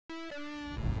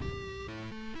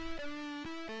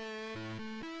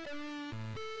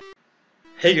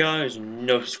Hey guys,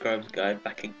 no subscribers guy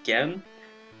back again,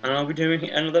 and I'll be doing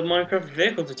another Minecraft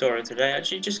vehicle tutorial today.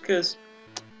 Actually, just because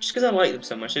I like them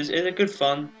so much. It's a good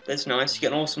fun. It's nice. You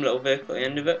get an awesome little vehicle at the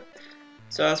end of it.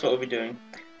 So that's what we'll be doing.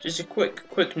 Just a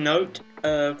quick note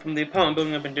from the apartment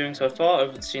building I've been doing so far.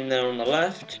 Over seen there on the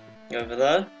left, over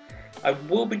there. I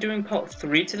will be doing part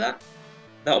 3 to that.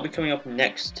 That'll be coming up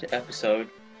next episode.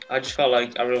 I just felt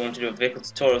like I really wanted to do a vehicle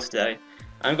tutorial today.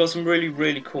 I've got some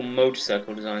really cool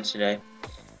motorcycle designs today.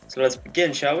 So let's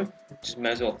begin, shall we? Just may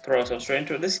as well throw ourselves straight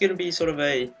into it. This is going to be sort of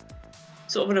an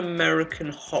American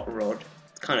hot rod,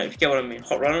 kind of. If you get what I mean,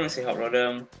 hot rod. I'm going to say hot rod.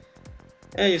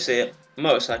 Yeah, you see it.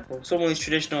 Motorcycle. Some of these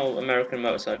traditional American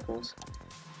motorcycles.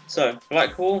 So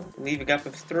black wall. Leave a gap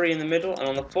of 3 in the middle, and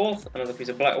on the fourth, another piece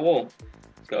of black wall.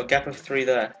 It's got a gap of 3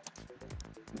 there.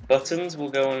 Buttons will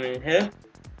go on in here,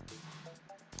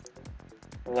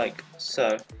 like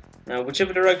so. Now,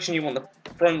 whichever direction you want the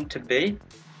front to be,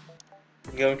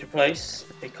 you're going to place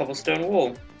a cobblestone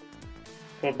wall,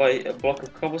 followed by a block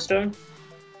of cobblestone,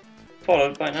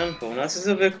 followed by an anvil. Now this is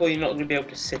a vehicle you're not going to be able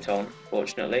to sit on,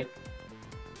 fortunately,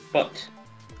 but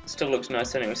it still looks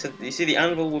nice anyway. So you see the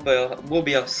anvil will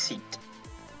be our seat,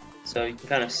 so you can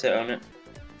kind of sit on it.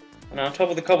 And on top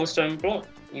of the cobblestone block,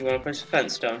 you want to place a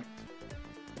fence stone,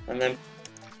 and then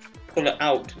pull it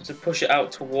out, to push it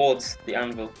out towards the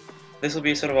anvil. This will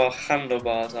be sort of our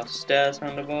handlebars, our stairs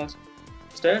handlebars.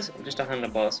 Stairs or just our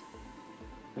handlebars.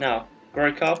 Now,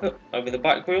 grey carpet over the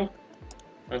back wheel,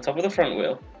 on top of the front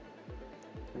wheel.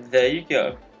 There you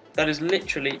go. That is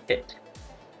literally it.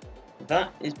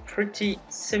 That is pretty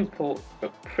simple,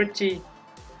 but pretty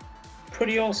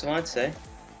awesome, I'd say.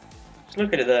 Just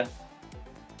look at it there.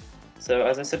 So,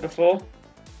 as I said before,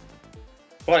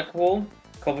 black wall,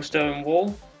 cobblestone,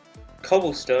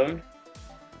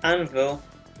 anvil,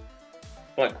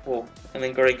 black wall, and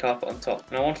then grey carpet on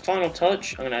top. Now, one final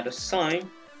touch, I'm going to add a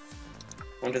sign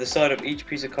onto the side of each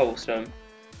piece of cobblestone,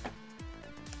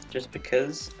 just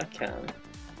because I can.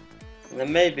 And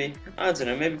then maybe, I don't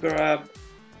know, maybe grab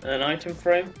an item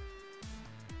frame.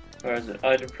 Where is it?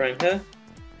 Item frame here.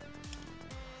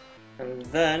 And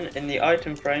then in the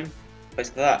item frame, place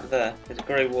that there. There's a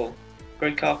grey wall,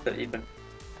 grey carpet even.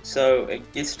 So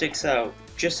it sticks out,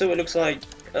 just so it looks like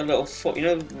a little foot. You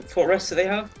know the footrest that they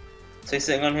have. So you're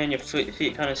sitting on here and your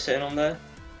feet kind of sitting on there,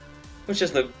 which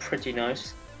just look pretty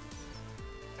nice.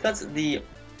 That's the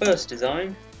first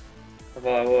design of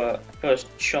our first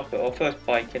chopper, or first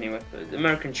bike anyway,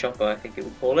 American chopper I think it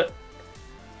would call it,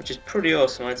 which is pretty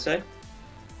awesome, I'd say.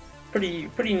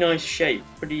 Pretty nice shape,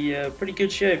 pretty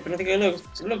good shape, and I think it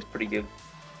looks pretty good.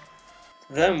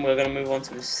 Then we're going to move on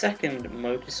to the second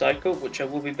motorcycle, which I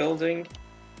will be building,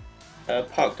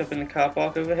 parked up in the car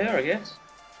park over here, I guess.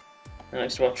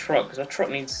 Next to our truck, because our truck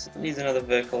needs another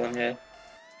vehicle in here.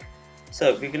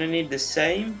 So we're going to need the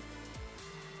same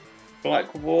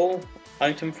black wall,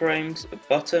 item frames, a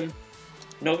button.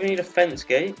 Not going to need a fence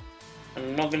gate,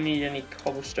 and not going to need any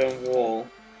cobblestone wall.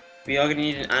 We are going to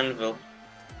need an anvil.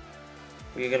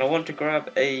 We're going to want to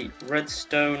grab a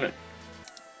redstone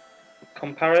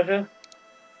comparator,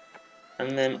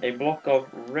 and then a block of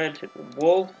red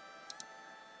wool,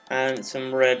 and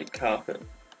some red carpet.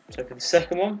 So for the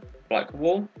second one, black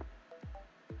wall,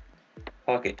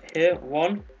 park it here,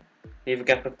 1, leave a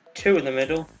gap of 2 in the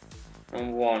middle,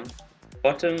 and 1.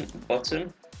 Button,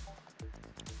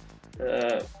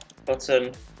 and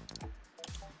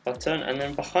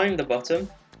then behind the button,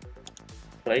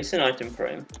 place an item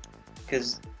frame,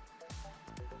 because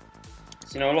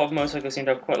you know a lot of motorcycles seem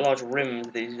to have quite large rims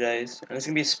these days, and it's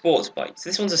going to be a sports bike. So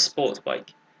this one's a sports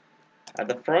bike. At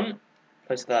the front,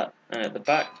 place that, and at the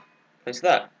back, place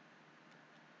that.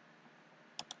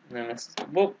 And then let's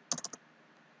whoop,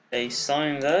 a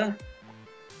sign there,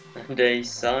 and a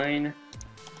sign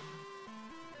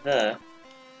there.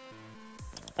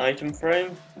 Item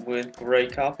frame with grey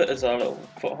carpet as our little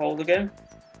foothold again,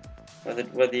 where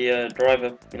the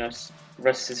driver, you know,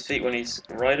 rests his feet when he's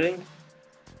riding,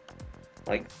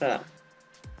 like that.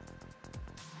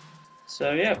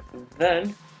 So yeah,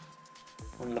 then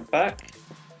on the back,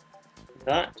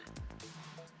 that.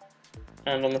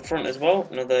 And on the front as well,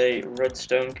 another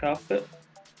redstone carpet.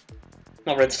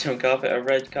 Not redstone carpet, a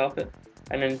red carpet.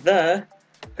 And in there,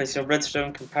 place a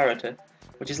redstone comparator,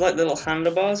 which is like little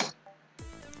handlebars.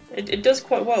 It does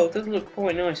quite well, it does look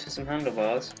quite nice for some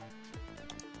handlebars.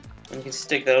 And you can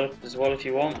stick that up as well if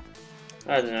you want.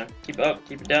 I don't know, keep it up,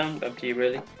 keep it down, up to you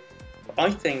really. But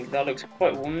I think that looks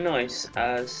quite well nice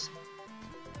as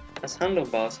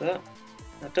handlebars, that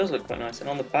does look quite nice. And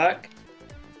on the back,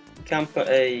 you can put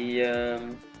a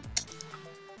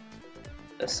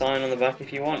sign on the back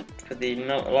if you want for the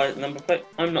number plate.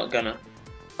 I'm not gonna.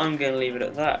 I'm going to leave it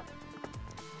at that.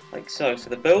 Like so. So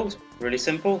the build, really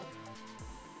simple.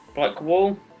 Black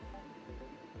wall,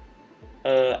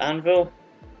 anvil,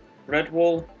 red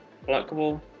wall, black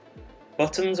wall,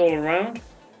 buttons all around,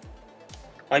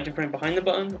 item frame behind the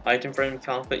button, item frame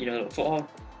carpet, you know, little foothold,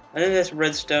 and then this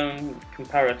redstone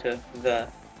comparator there.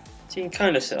 So you can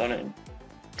kind of sit on it and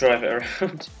drive it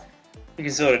around. You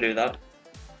can sort of do that.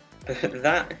 But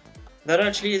that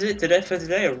actually is it for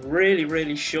today. A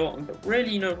really short but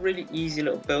really, you know, really easy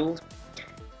little build.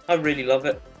 I really love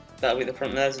it. That'll be the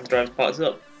front there, so the drives parts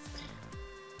up.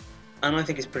 And I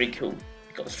think it's pretty cool.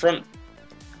 You've got the front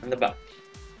and the back.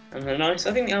 And they're nice.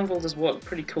 I think the anvil does work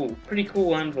pretty cool. Pretty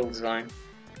cool anvil design.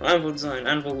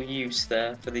 Anvil use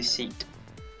there for the seat.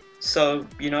 So,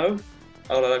 you know,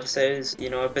 all I like to say is, you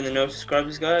know, I've been the No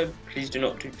Subscribers Guy. Please do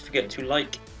not forget to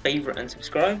like, favourite and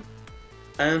subscribe.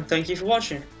 And thank you for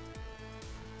watching.